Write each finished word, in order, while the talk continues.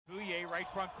Bouye, right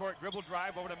front court, dribble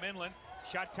drive over to Minlin.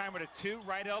 Shot timer to 2,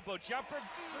 right elbow jumper,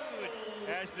 good!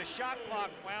 As the shot clock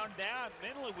wound down,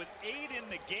 Minlin with 8 in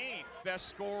the game. Best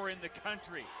scorer in the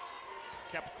country.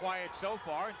 Kept quiet so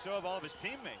far, and so have all of his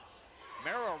teammates.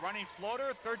 Merrill running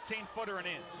floater, 13-footer and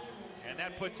in. And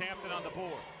that puts Hampton on the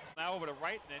board. Now over to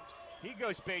Reitman. He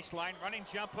goes baseline, running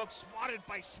jump hook, swatted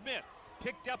by Smith.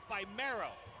 Picked up by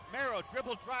Merrill. Merrill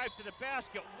dribble drive to the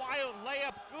basket, wild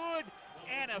layup, good,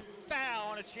 and a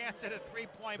foul, and a chance at a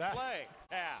three-point play.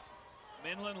 Tap.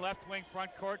 Minlin left wing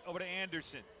front court over to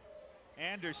Anderson.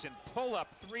 Anderson pull up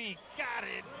 3, got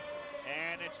it,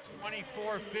 and it's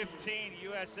 24-15.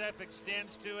 USF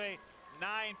extends to a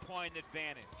 9-point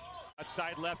advantage.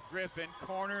 Outside left Griffin,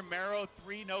 corner, Merrill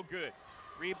 3, no good.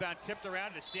 Rebound tipped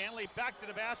around to Stanley, back to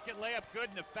the basket, layup good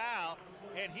and a foul,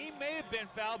 and he may have been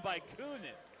fouled by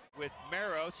Coonan. With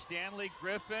Merrill, Stanley,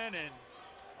 Griffin, and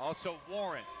also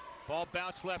Warren. Ball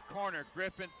bounced left corner,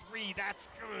 Griffin 3, that's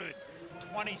good.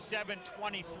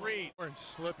 27-23. Warren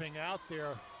slipping out there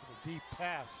with a deep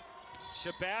pass.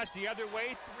 Shabazz the other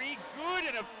way, 3, good,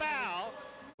 and a foul.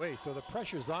 Wait, so the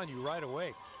pressure's on you right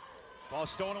away. Ball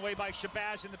stolen away by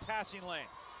Shabazz in the passing lane.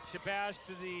 Shabazz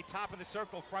to the top of the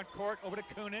circle, front court, over to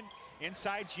Coonan.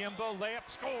 Inside Jimbo, layup,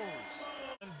 scores!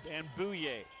 And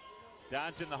Bouye.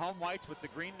 Dons in the home whites with the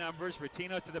green numbers.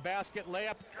 Retino to the basket,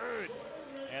 layup, good!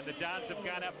 And the Dons have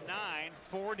gone up 9,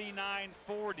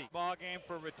 49-40. Ball game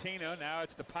for Retino. Now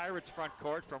it's the Pirates front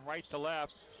court from right to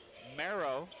left.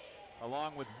 Merrow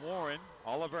along with Warren,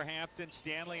 Oliver Hampton,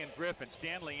 Stanley, and Griffin.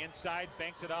 Stanley inside,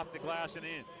 banks it off the glass and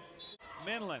in.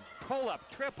 Minlin, pull up,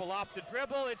 triple off the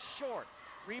dribble, it's short.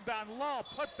 Rebound, Lull,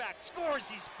 put back, scores,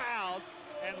 he's fouled.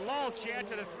 And Lull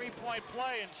chance at a three-point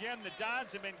play, and Jim, the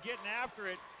Dons have been getting after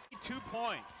it. 2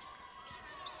 points.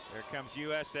 There comes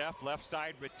USF, left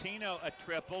side, Retino a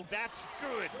triple, that's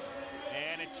good.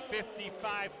 And it's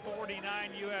 55-49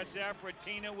 USF,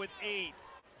 Retino with 8.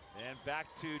 And back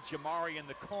to Jamari in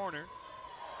the corner.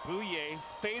 Bouye,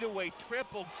 fadeaway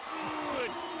triple,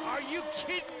 good! Are you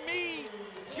kidding me?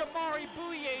 Jamari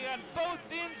Bouye on both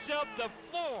ends of the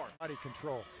floor. Body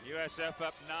control. USF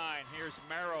up 9. Here's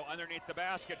Merrill underneath the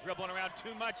basket, dribbling around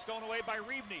too much, stolen away by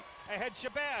Reevney. Ahead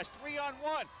Shabazz,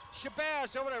 3-on-1.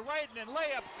 Shabazz over to Wrighton and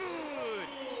layup, good!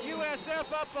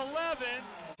 USF up 11.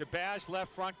 Shabazz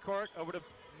left front court over to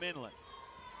Minlin.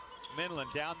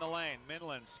 Minlin down the lane.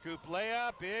 Minlin scoop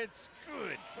layup. It's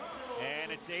good.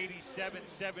 And it's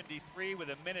 87-73 with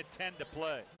 1:10 to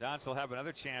play. Dons will have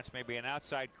another chance, maybe an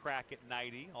outside crack at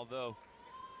 90, although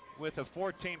with a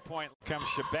 14-point comes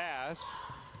Shabazz.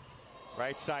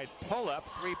 Right side pull-up.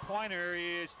 Three-pointer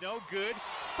is no good.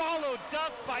 Follow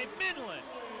dunk by Minlin.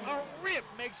 A rip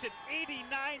makes it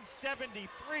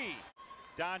 89-73.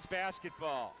 Dons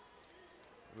basketball.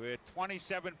 With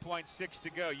 27.6 to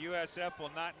go, USF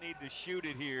will not need to shoot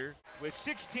it here. With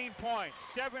 16 points,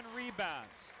 7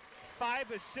 rebounds,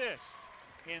 5 assists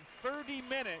in 30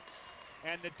 minutes,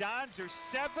 and the Dons are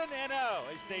 7-0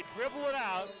 as they dribble it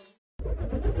out.